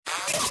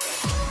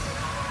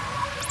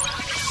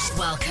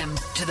Welcome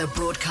to the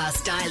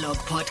Broadcast Dialogue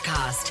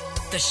Podcast,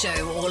 the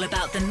show all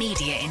about the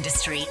media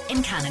industry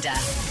in Canada.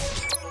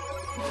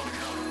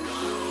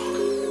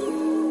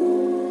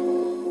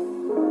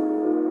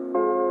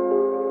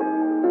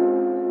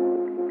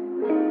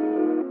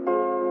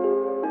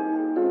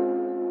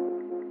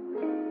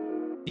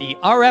 The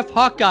RF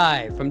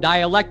Hawkeye from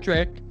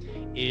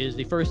Dielectric is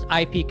the first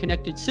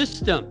IP-connected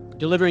system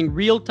delivering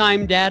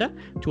real-time data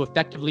to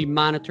effectively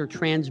monitor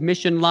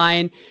transmission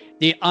line,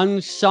 the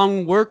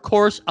unsung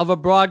workhorse of a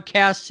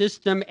broadcast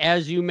system,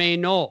 as you may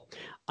know.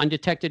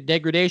 Undetected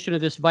degradation of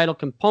this vital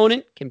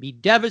component can be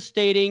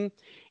devastating,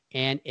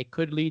 and it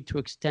could lead to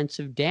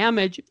extensive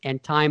damage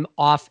and time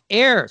off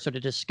air. So to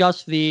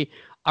discuss the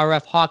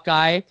RF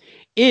Hawkeye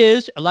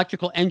is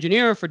electrical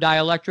engineer for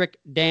Dielectric,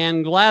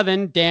 Dan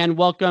Glavin. Dan,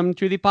 welcome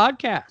to the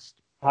podcast.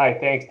 Hi,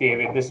 thanks,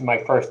 David. This is my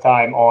first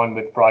time on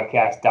with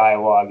Broadcast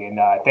Dialogue, and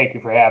thank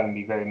you for having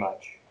me very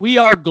much. We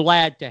are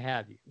glad to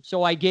have you.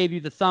 So I gave you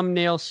the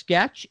thumbnail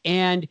sketch,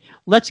 and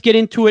let's get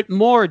into it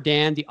more,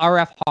 Dan, the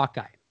RF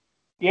Hawkeye.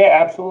 Yeah,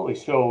 absolutely.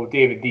 So,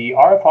 David, the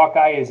RF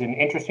Hawkeye is an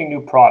interesting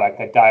new product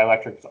that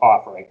Dielectric is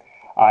offering.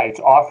 It's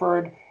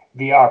offered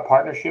via our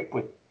partnership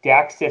with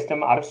DAX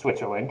System out of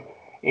Switzerland,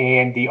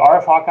 and the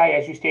RF Hawkeye,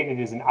 as you stated,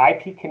 is an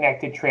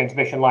IP-connected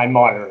transmission line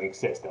monitoring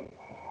system.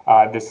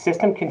 The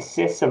system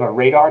consists of a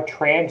radar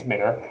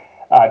transmitter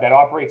that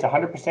operates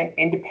 100%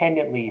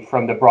 independently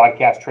from the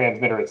broadcast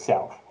transmitter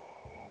itself.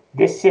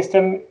 This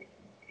system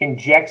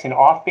injects an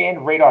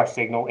off-band radar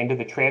signal into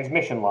the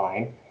transmission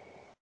line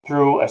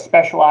through a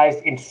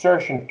specialized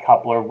insertion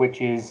coupler, which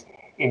is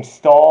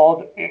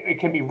installed. It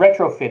can be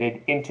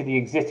retrofitted into the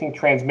existing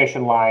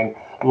transmission line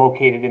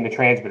located in the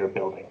transmitter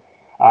building.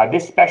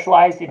 This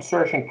specialized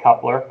insertion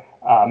coupler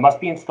must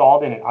be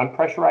installed in an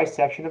unpressurized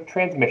section of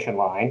transmission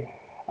line,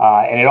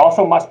 and it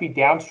also must be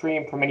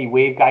downstream from any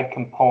waveguide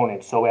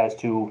components so as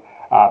to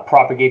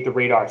propagate the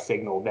radar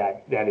signal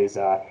that is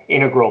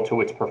integral to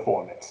its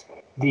performance.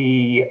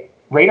 The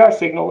radar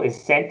signal is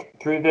sent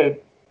through the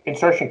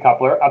insertion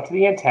coupler up to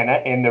the antenna,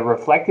 and the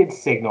reflected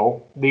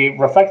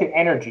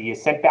energy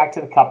is sent back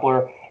to the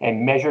coupler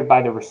and measured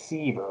by the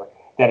receiver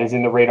that is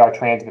in the radar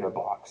transmitter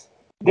box.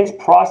 This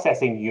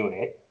processing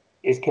unit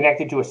is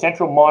connected to a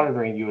central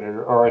monitoring unit,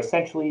 or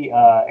essentially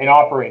an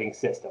operating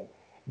system,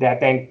 that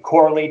then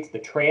correlates the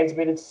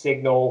transmitted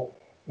signal,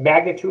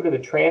 magnitude of the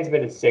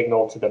transmitted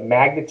signal to the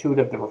magnitude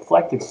of the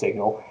reflected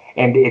signal,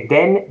 and it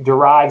then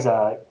derives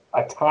a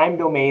time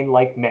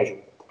domain-like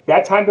measurement.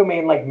 That time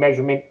domain-like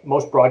measurement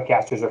most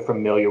broadcasters are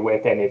familiar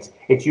with, and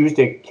it's used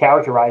to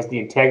characterize the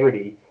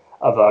integrity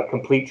of a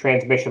complete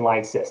transmission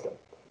line system.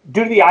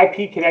 Due to the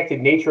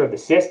IP-connected nature of the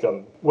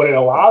system, what it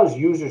allows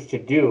users to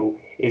do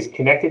is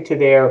connect it to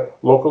their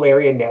local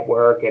area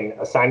network and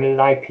assign it an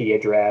IP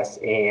address,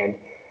 and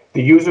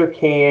the user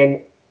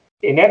can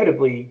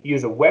inevitably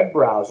use a web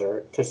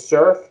browser to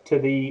surf to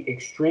the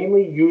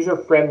extremely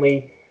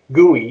user-friendly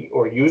GUI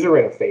or user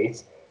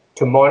interface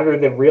to monitor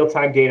the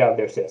real-time data of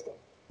their system.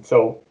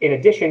 So in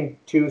addition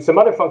to some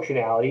other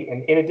functionality,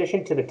 and in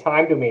addition to the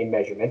time domain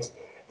measurements,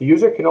 the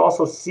user can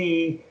also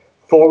see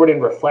forward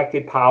and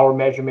reflected power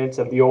measurements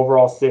of the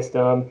overall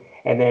system.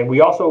 And then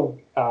we also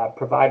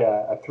provide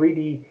a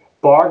 3D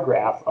bar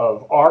graph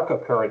of arc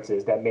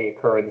occurrences that may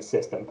occur in the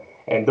system.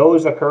 And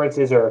those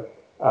occurrences are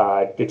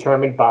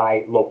determined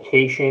by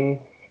location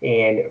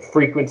and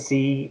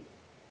frequency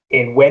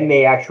and when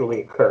they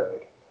actually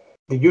occurred.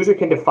 The user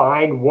can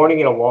define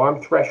warning and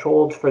alarm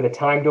thresholds for the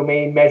time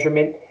domain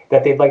measurement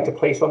that they'd like to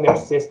place on their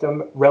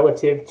system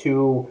relative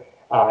to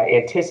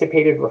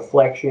anticipated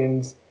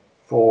reflections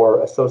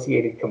for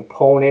associated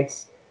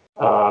components.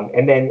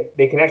 And then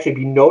they can actually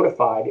be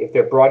notified if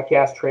their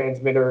broadcast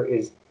transmitter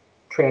is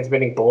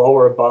transmitting below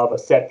or above a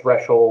set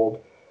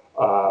threshold,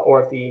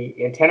 or if the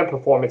antenna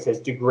performance has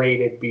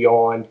degraded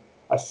beyond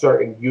a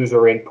certain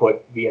user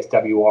input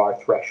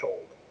VSWR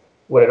threshold.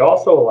 What it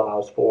also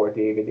allows for,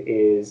 David,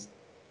 is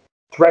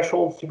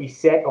thresholds to be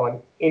set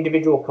on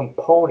individual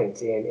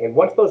components. And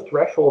once those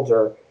thresholds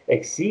are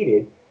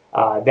exceeded,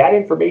 that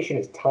information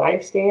is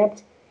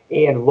time-stamped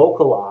and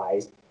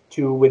localized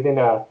to within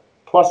a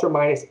plus or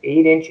minus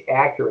 8-inch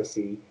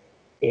accuracy,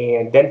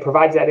 and then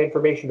provides that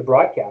information to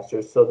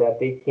broadcasters so that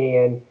they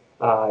can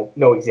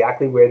know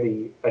exactly where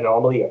the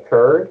anomaly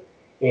occurred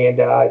and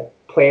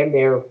plan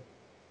their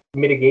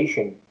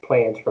mitigation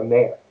plans from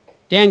there.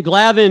 Dan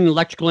Glavin,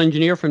 electrical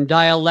engineer from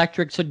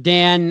Dielectric. So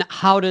Dan,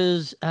 how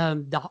does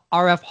the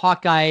RF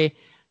Hawkeye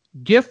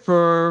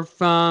differ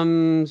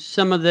from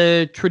some of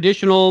the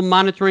traditional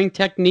monitoring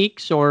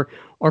techniques or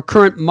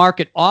current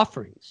market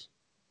offerings?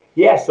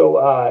 Yeah, so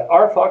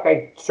RF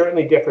Hawkeye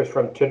certainly differs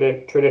from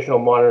traditional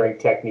monitoring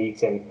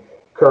techniques and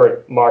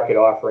current market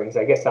offerings.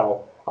 I guess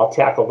I'll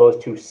tackle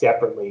those two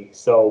separately.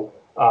 So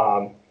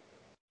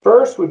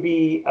first would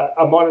be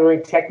a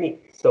monitoring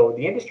technique. So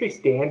the industry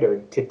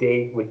standard to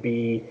date would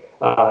be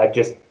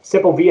just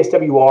simple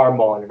VSWR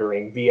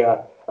monitoring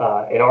via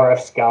an RF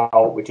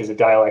Scout, which is a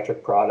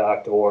Dielectric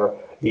product, or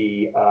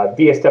the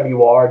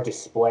VSWR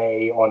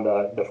display on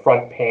the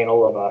front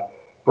panel of a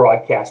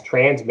broadcast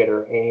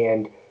transmitter.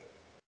 And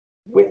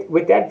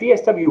With that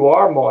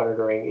VSWR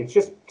monitoring, it's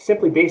just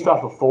simply based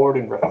off of forward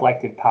and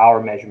reflected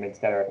power measurements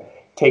that are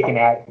taken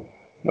at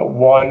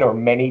one or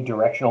many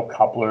directional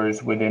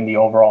couplers within the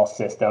overall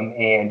system.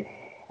 And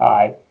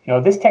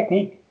this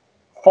technique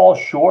falls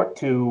short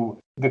to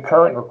the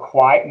current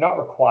not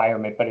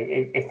requirement, but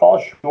it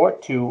falls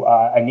short to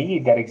a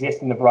need that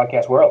exists in the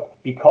broadcast world,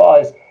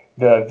 because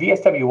the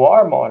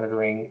VSWR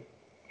monitoring,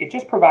 it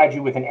just provides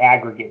you with an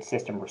aggregate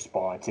system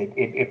response.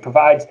 It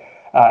provides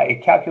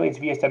it calculates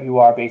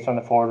VSWR based on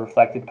the forward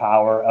reflected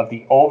power of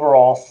the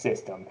overall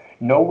system.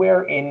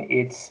 Nowhere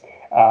inherent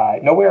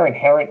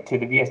to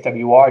the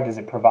VSWR does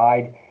it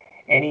provide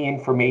any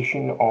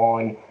information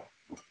on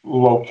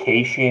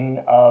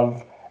location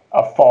of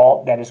a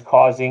fault that is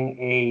causing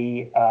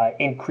a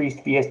increased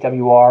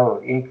VSWR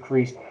or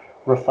increased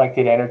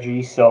reflected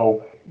energy.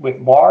 So with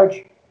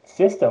large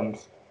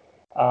systems,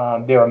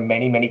 there are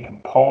many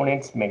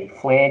components, many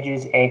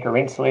flanges, anchor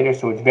insulators,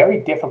 so it's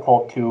very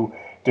difficult to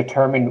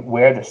determine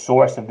where the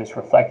source of this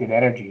reflected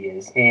energy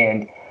is.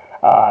 And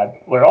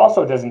what it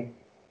also doesn't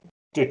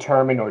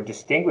determine or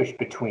distinguish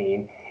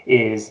between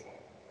is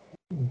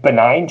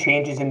benign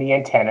changes in the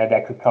antenna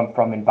that could come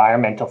from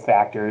environmental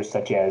factors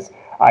such as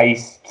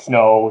ice,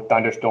 snow,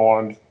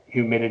 thunderstorms,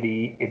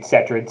 humidity,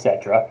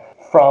 etc.,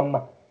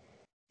 from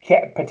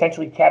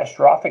potentially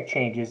catastrophic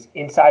changes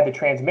inside the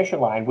transmission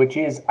line, which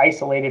is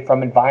isolated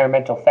from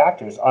environmental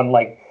factors,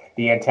 unlike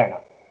the antenna.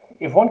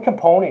 If one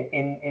component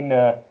in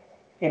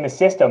the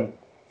system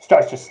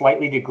starts to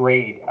slightly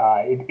degrade,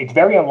 it's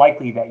very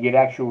unlikely that you'd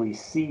actually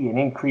see an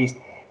increased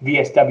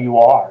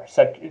VSWR.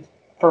 Such,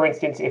 for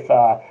instance, if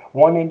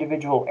one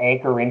individual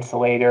anchor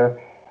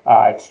insulator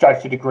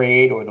starts to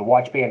degrade, or the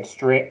watchband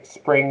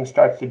spring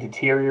starts to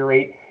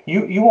deteriorate,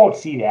 you won't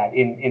see that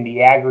in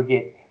the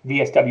aggregate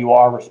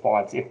VSWR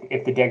response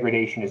if the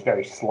degradation is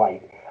very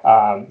slight.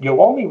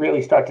 You'll only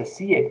really start to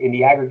see it in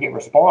the aggregate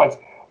response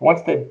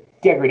once the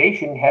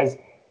degradation has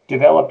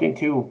developed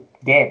into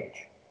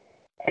damage.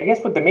 I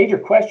guess what the major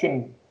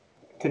question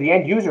to the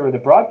end user or the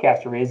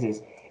broadcaster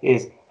is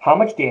how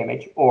much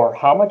damage or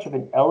how much of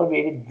an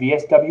elevated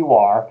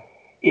VSWR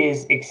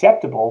is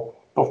acceptable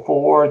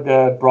before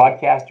the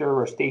broadcaster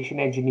or station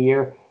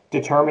engineer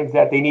determines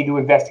that they need to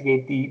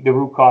investigate the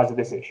root cause of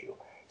this issue.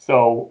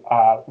 So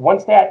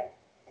once that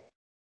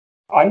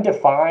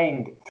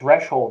undefined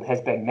threshold has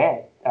been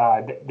met,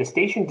 the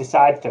station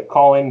decides to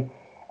call in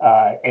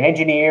an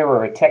engineer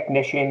or a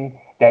technician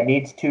that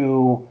needs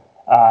to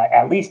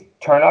at least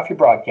turn off your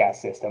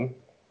broadcast system.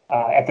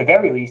 At the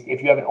very least,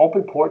 if you have an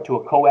open port to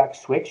a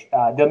coax switch,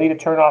 they'll need to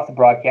turn off the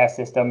broadcast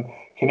system,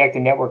 connect a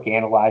network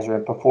analyzer,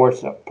 and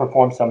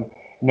perform some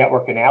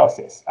network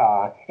analysis.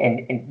 And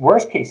in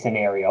worst case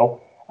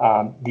scenario,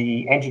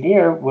 the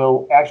engineer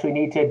will actually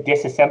need to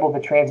disassemble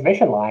the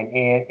transmission line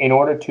in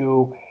order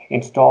to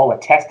install a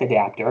test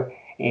adapter.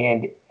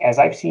 And as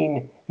I've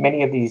seen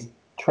many of these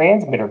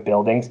transmitter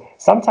buildings,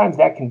 sometimes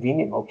that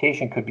convenient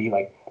location could be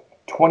like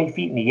 20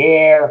 feet in the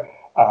air,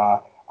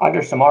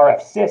 under some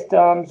RF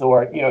systems,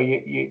 or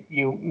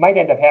you might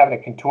end up having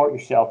to contort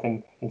yourself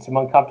in some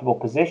uncomfortable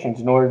positions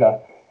in order to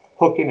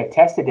hook in a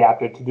test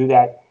adapter to do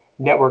that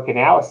network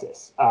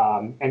analysis.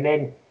 And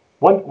then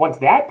once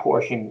that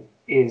portion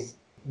is,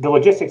 the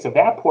logistics of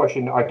that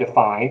portion are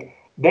defined,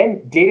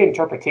 then data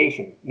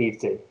interpretation needs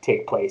to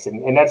take place,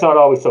 and that's not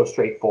always so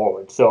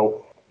straightforward.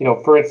 So,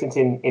 for instance,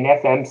 in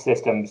FM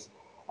systems,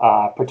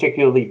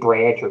 particularly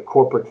branch or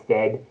corporate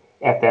fed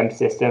FM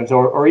systems,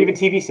 or even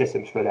TV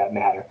systems for that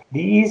matter,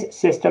 these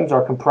systems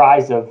are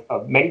comprised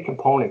of many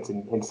components,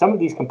 and some of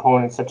these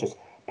components, such as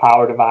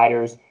power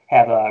dividers,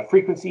 have a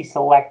frequency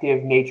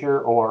selective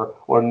nature or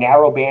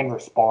narrowband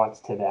response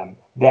to them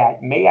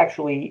that may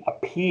actually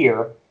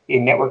appear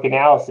in network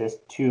analysis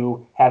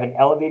to have an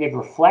elevated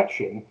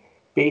reflection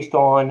based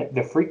on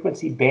the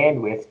frequency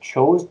bandwidth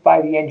chosen by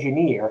the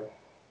engineer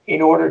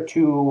in order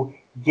to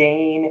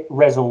gain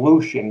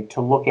resolution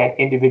to look at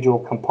individual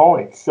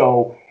components.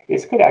 So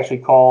this could actually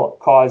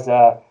cause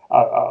a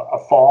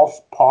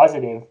false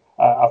positive,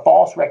 a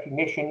false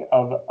recognition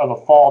of a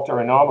fault or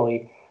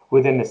anomaly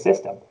within the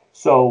system.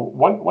 So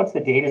once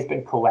the data has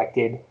been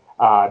collected,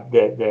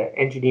 the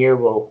engineer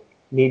will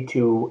need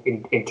to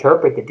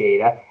interpret the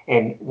data,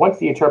 and once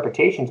the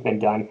interpretation's been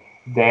done,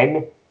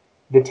 then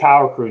the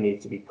tower crew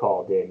needs to be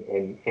called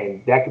in,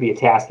 and that could be a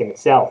task in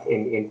itself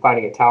in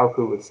finding a tower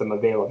crew with some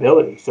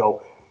availability.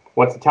 So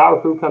once the tower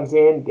crew comes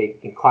in, they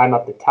can climb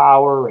up the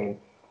tower and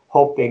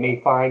hope they may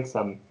find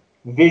some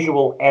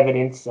visual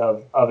evidence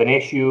of an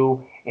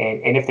issue,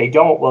 and if they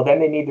don't, well, then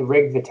they need to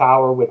rig the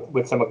tower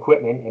with some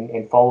equipment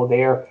and follow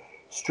their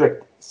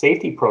strict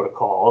safety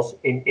protocols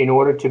in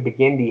order to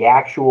begin the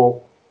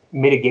actual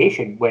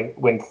mitigation.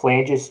 When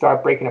flanges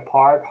start breaking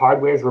apart,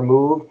 hardware is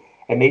removed,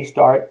 and they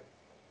start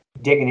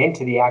digging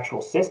into the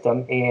actual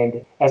system.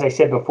 And as I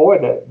said before,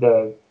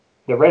 the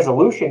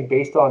resolution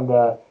based on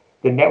the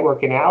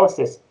network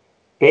analysis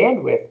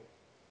bandwidth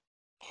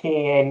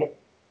can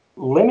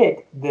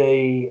limit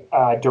the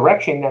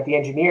direction that the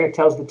engineer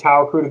tells the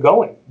tower crew to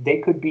go in. They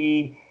could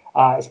be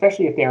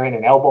especially if they're in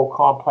an elbow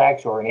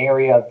complex or an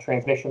area of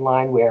transmission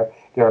line where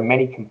there are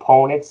many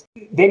components,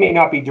 they may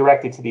not be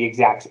directed to the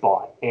exact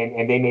spot,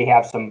 and they may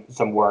have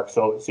some work.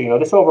 So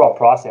this overall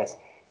process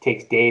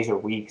takes days or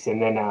weeks.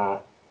 And then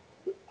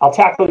I'll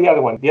tackle the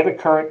other one, the other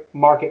current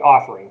market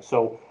offerings.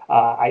 So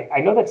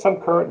I know that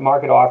some current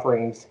market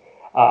offerings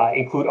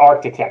include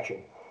arc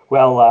detection.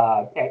 Well,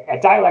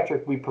 at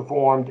Dielectric, we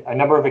performed a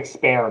number of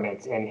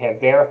experiments and have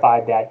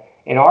verified that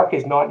an arc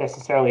is not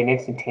necessarily an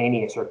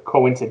instantaneous or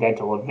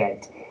coincidental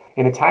event.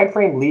 In the time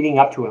frame leading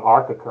up to an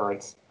arc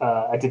occurrence,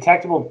 a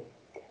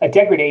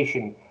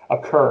degradation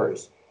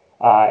occurs,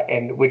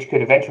 and which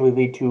could eventually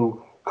lead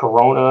to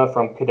corona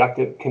from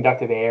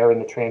conductive air in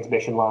the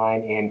transmission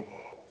line. And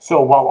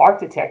so while arc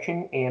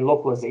detection and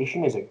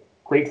localization is a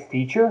great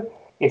feature,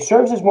 it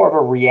serves as more of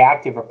a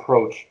reactive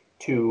approach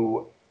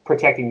to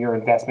protecting your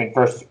investment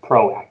versus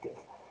proactive.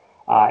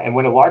 And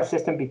when a large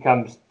system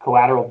becomes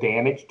collateral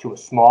damage to a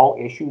small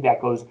issue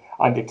that goes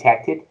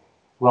undetected,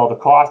 well, the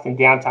cost and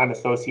downtime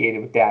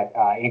associated with that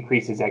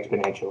increases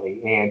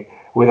exponentially. And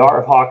with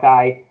RF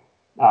Hawkeye,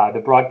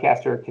 the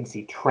broadcaster can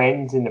see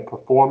trends in the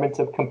performance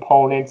of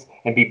components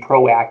and be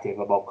proactive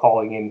about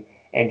calling in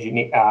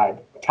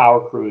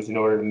tower crews in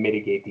order to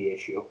mitigate the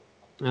issue.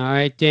 All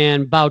right,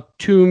 Dan, about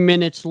 2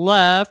 minutes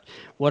left.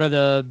 What are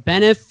the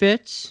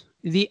benefits,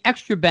 the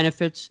extra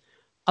benefits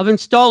of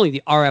installing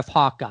the RF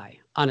Hawkeye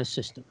on a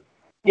system?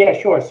 Yeah,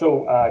 sure.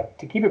 So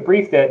to keep it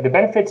brief, the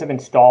benefits of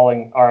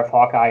installing RF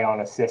Hawkeye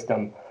on a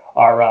system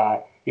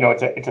are,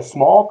 it's a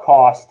small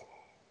cost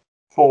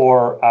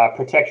for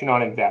protection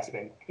on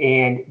investment.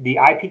 And the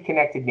IP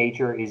connected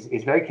nature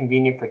is very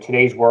convenient for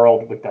today's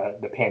world with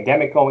the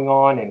pandemic going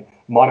on and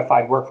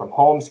modified work from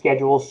home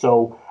schedules.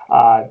 So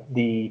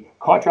the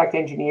contract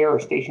engineer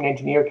or station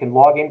engineer can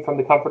log in from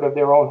the comfort of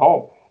their own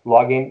home,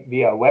 log in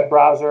via a web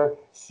browser,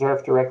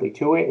 surf directly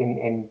to it,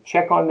 and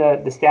check on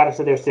the status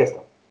of their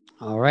system.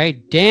 All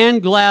right. Dan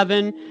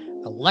Glavin,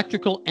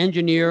 electrical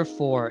engineer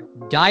for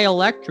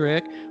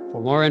Dielectric.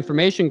 For more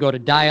information, go to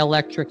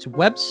Dielectric's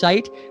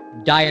website,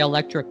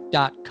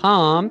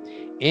 dielectric.com,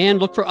 and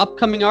look for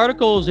upcoming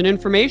articles and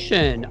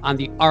information on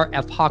the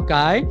RF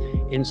Hawkeye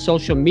in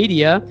social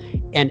media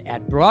and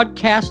at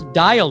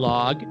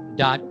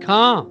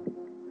broadcastdialogue.com.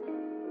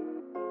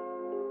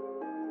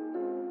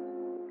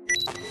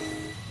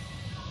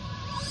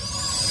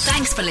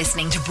 Thanks for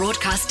listening to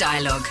Broadcast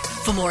Dialogue.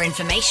 For more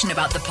information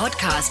about the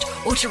podcast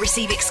or to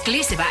receive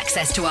exclusive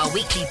access to our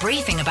weekly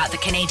briefing about the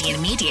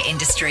Canadian media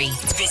industry,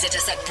 visit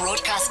us at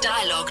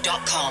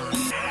broadcastdialogue.com.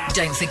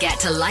 Don't forget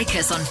to like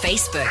us on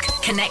Facebook,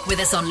 connect with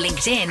us on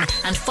LinkedIn,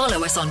 and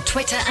follow us on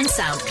Twitter and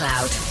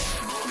SoundCloud.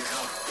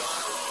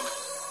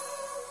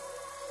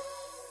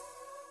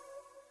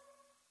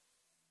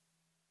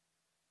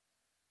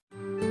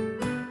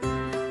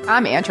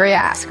 I'm Andrea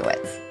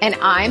Askowitz. And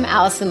I'm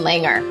Allison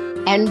Langer.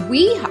 And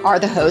we are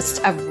the hosts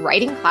of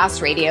Writing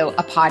Class Radio,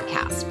 a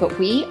podcast, but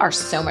we are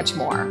so much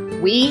more.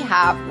 We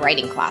have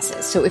writing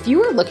classes. So if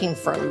you are looking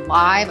for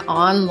live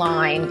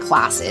online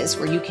classes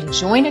where you can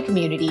join a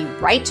community,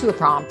 write to a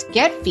prompt,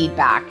 get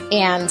feedback,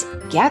 and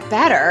get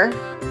better,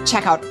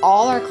 check out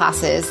all our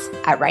classes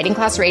at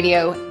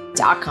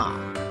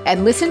writingclassradio.com.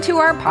 And listen to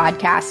our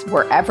podcast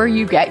wherever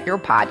you get your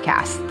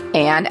podcasts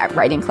and at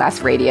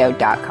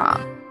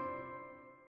writingclassradio.com.